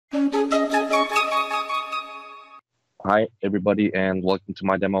Hi, everybody, and welcome to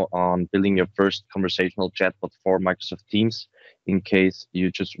my demo on building your first conversational chatbot for Microsoft Teams. In case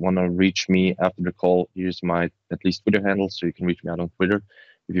you just want to reach me after the call, here's my at least Twitter handle, so you can reach me out on Twitter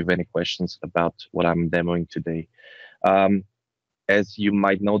if you have any questions about what I'm demoing today. Um, as you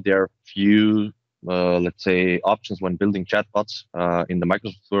might know, there are few, let's say, options when building chatbots in the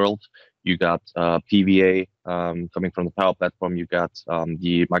Microsoft world. You got PVA coming from the Power Platform. You got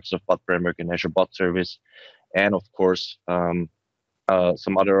the Microsoft Bot framework and Azure Bot service, and of course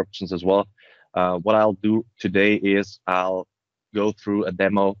some other options as well. What I'll do today is I'll go through a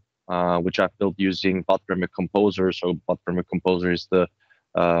demo which I've built using Bot Framework Composer. So Bot Framework Composer is the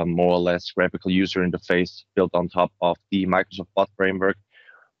more or less graphical user interface built on top of the Microsoft Bot framework,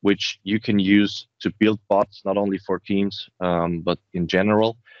 which you can use to build bots not only for Teams but in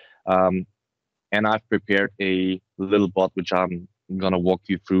general. And I've prepared a little bot which I'm going to walk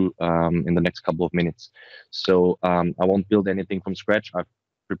you through in the next couple of minutes. So I won't build anything from scratch. I've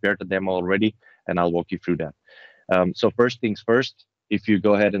prepared the demo already, and I'll walk you through that. So first things first, if you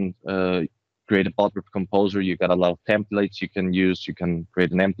go ahead and create a bot with Composer, you got a lot of templates you can use. You can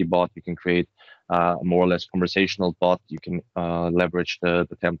create an empty bot. You can create a more or less conversational bot. You can leverage the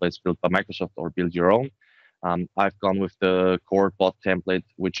templates built by Microsoft or build your own. I've gone with the core bot template,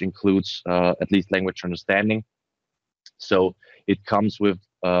 which includes at least language understanding. So it comes with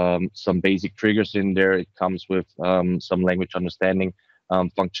some basic triggers in there. It comes with some language understanding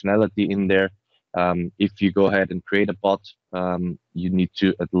functionality in there. If you go ahead and create a bot, you need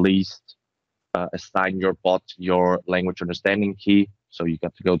to at least assign your bot your language understanding key. So you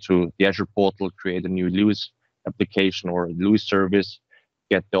got to go to the Azure portal, create a new LUIS application or LUIS service,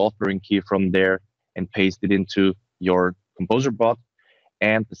 get the authoring key from there, and paste it into your Composer bot.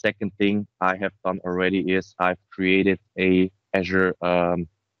 And the second thing I have done already is I've created a Azure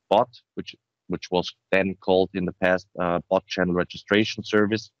bot, which was then called in the past bot channel registration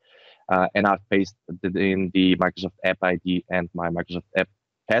service. And I've pasted it in the Microsoft App ID and my Microsoft App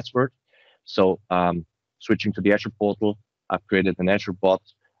password. So switching to the Azure portal, I've created an Azure bot.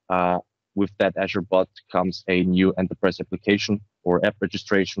 With that Azure bot comes a new enterprise application or app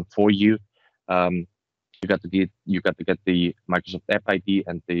registration for you. You got to get the Microsoft App ID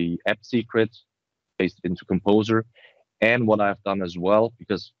and the app secret, paste it into Composer. And what I've done as well,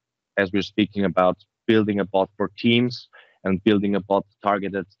 because as we're speaking about building a bot for Teams and building a bot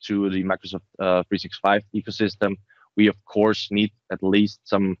targeted to the Microsoft 365 ecosystem, we of course need at least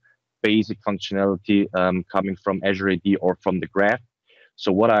some basic functionality coming from Azure AD or from the Graph.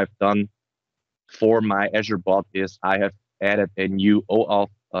 So what I've done for my Azure bot is I have added a new OAuth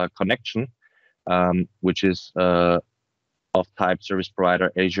connection, which is of type service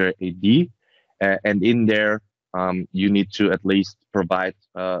provider Azure AD. And in there, you need to at least provide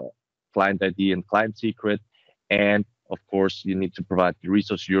client ID and client secret. And of course, you need to provide the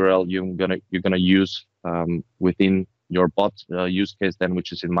resource URL you're gonna use within your bot use case, then,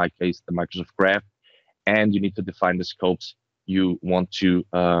 which is in my case the Microsoft Graph. And you need to define the scopes you want to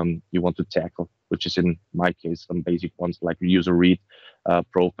tackle, which is in my case some basic ones like user read,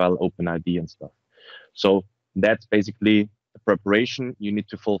 profile, open ID, and stuff. So that's basically the preparation you need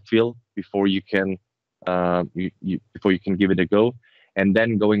to fulfill before you can before you can give it a go. And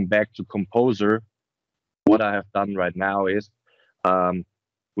then going back to Composer, what I have done right now is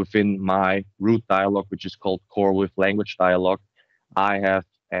within my root dialog, which is called CoreWithLanguage dialog, I have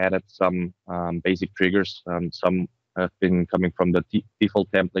added some basic triggers. Some have been coming from the default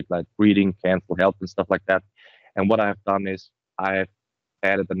template like reading, cancel, help, and stuff like that. And what I have done is I have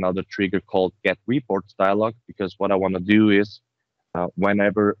added another trigger called GetReportsDialog, because what I want to do is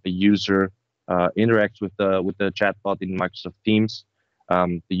whenever a user interacts with the chatbot in Microsoft Teams,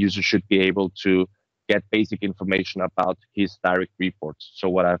 the user should be able to get basic information about his direct reports. So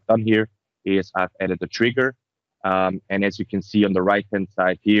what I've done here is I've added a trigger, and as you can see on the right-hand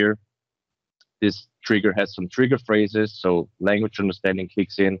side here, this trigger has some trigger phrases. So language understanding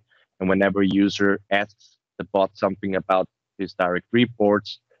kicks in, and whenever a user asks the bot something about his direct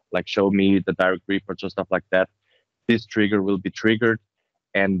reports, like show me the direct reports or stuff like that, this trigger will be triggered,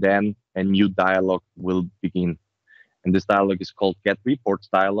 and then a new dialog will begin. And this dialog is called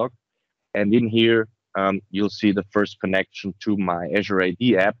GetReportsDialog. And in here, you'll see the first connection to my Azure AD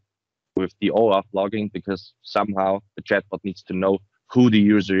app with the Oauth Login, because somehow the chatbot needs to know who the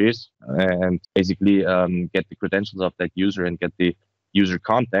user is and basically get the credentials of that user and get the user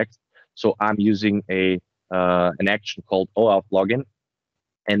context. So I'm using an action called Oauth Login,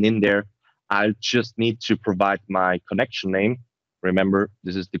 and in there, I'll just need to provide my connection name. Remember,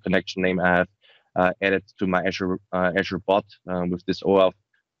 this is the connection name I have added to my Azure bot with this Oauth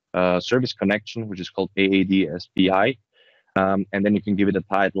service connection, which is called AADSPI. And then you can give it a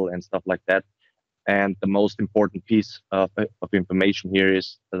title and stuff like that. And the most important piece of information here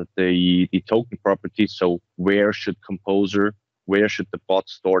is the token property. So where should the bot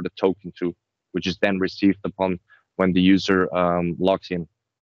store the token to, which is then received upon when the user logs in,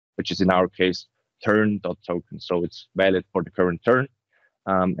 which is in our case turn.tokens. So it's valid for the current turn,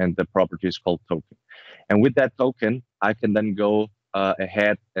 and the property is called token. And with that token, I can then go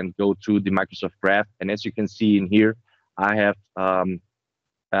ahead and go to the Microsoft Graph. And as you can see in here, I have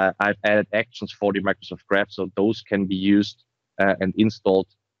I've added actions for the Microsoft Graph, so those can be used and installed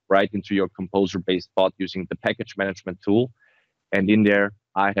right into your Composer-based bot using the package management tool. And in there,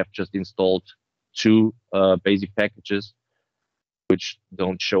 I have just installed two basic packages, which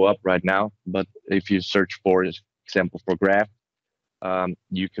don't show up right now. But if you search for example for Graph,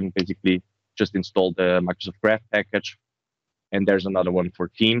 you can basically just install the Microsoft Graph package. And there's another one for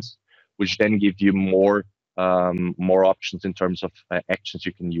Teams, which then give you more options in terms of actions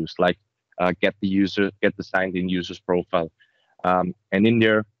you can use, like get the signed in user's profile. And in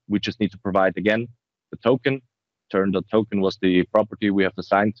there, we just need to provide again the token. Turn.token was the property we have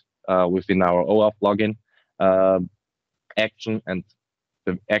assigned within our Oauth login action, and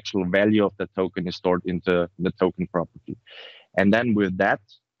the actual value of the token is stored into the token property. And then with that,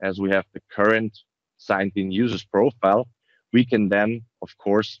 as we have the current signed in user's profile, we can then, of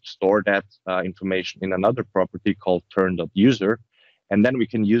course, store that information in another property called turn.user. And then we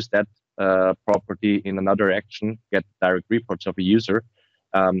can use that property in another action, get direct reports of a user.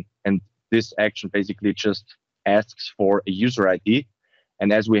 And this action basically just asks for a user ID.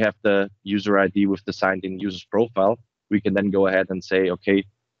 And as we have the user ID with the signed in user's profile, we can then go ahead and say, okay,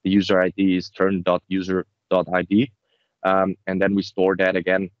 the user ID is turn.user.id. And then we store that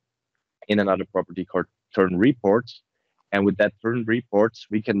again in another property called turn reports. And with that turn reports,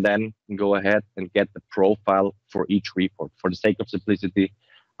 we can then go ahead and get the profile for each report. For the sake of simplicity,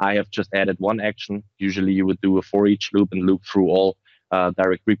 I have just added one action. Usually you would do a for each loop and loop through all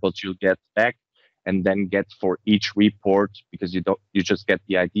direct reports you'll get back, and then get for each report, because you just get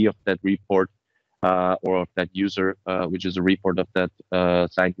the ID of that report or of that user, which is a report of that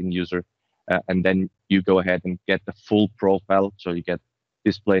signed in user. And then you go ahead and get the full profile. So you get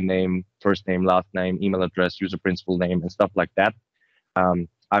display name, first name, last name, email address, user principal name, and stuff like that.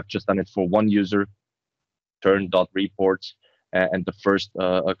 I've just done it for one user, turn.reports, and the first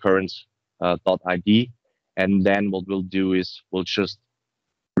occurrence .id. And then what we'll do is we'll just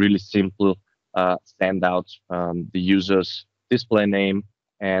really simple send out the user's display name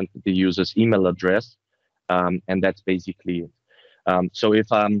and the user's email address. And that's basically it. So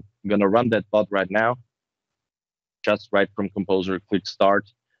if I'm going to run that bot right now, just right from Composer, click Start,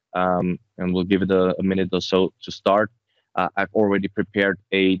 and we'll give it a minute or so to start. I've already prepared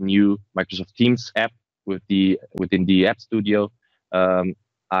a new Microsoft Teams app within the App Studio.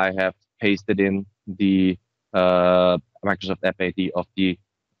 I have pasted in the Microsoft App ID of the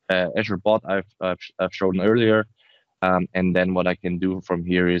Azure Bot I've shown earlier, and then what I can do from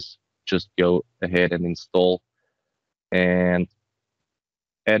here is just go ahead and install and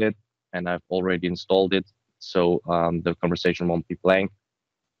edit, and I've already installed it. So the conversation won't be blank.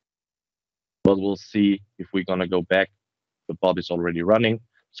 But we'll see if we're going to go back. The bot is already running.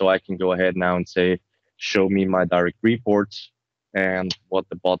 So I can go ahead now and say, show me my direct reports. And what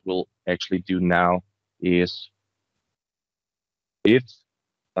the bot will actually do now is, if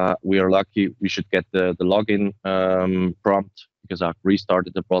we are lucky, we should get the login prompt, because I've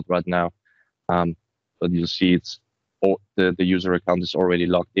restarted the bot right now. But you'll see the user account is already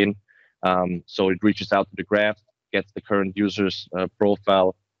logged in. So it reaches out to the graph, gets the current user's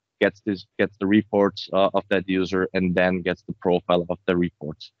profile, gets the reports of that user, and then gets the profile of the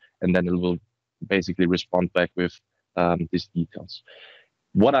reports. And then it will basically respond back with these details.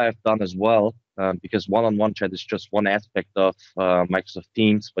 What I have done as well, because one-on-one chat is just one aspect of Microsoft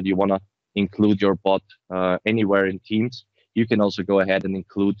Teams, but you want to include your bot anywhere in Teams, you can also go ahead and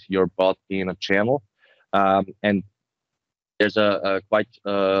include your bot in a channel. And there's a quite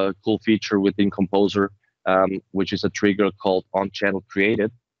cool feature within Composer, which is a trigger called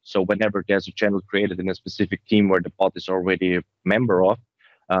onChannelCreated. So whenever there's a channel created in a specific team where the bot is already a member of,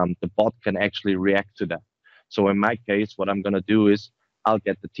 the bot can actually react to that. So in my case, what I'm going to do is I'll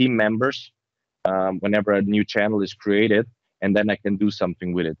get the team members whenever a new channel is created, and then I can do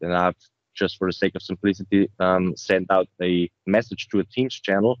something with it. And I've, just for the sake of simplicity, sent out a message to a Teams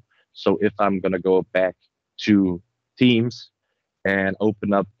channel. So if I'm going to go back to Teams and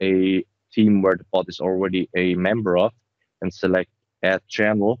open up a team where the bot is already a member of, and select Add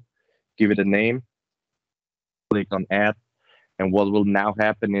Channel, give it a name, click on Add, And what will now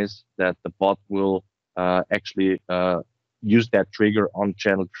happen is that the bot will actually use that trigger on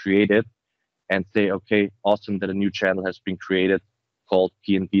channel created and say, okay, awesome that a new channel has been created called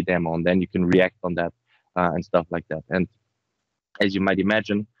PnP demo, and then you can react on that and stuff like that. And as you might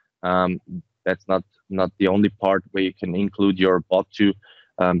imagine, that's not the only part where you can include your bot to,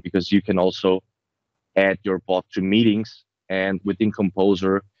 because you can also add your bot to meetings, and within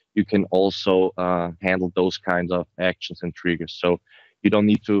Composer, you can also handle those kinds of actions and triggers. So you don't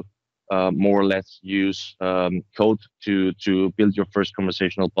need to more or less use code to build your first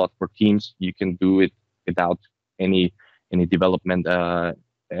conversational bot for Teams. You can do it without any development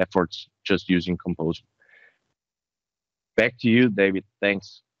efforts, just using Composer. Back to you, David.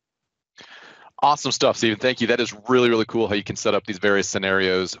 Thanks. Awesome stuff, Stephen. Thank you. That is really, really cool how you can set up these various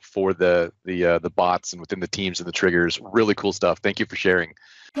scenarios for the bots and within the teams and the triggers. Really cool stuff. Thank you for sharing.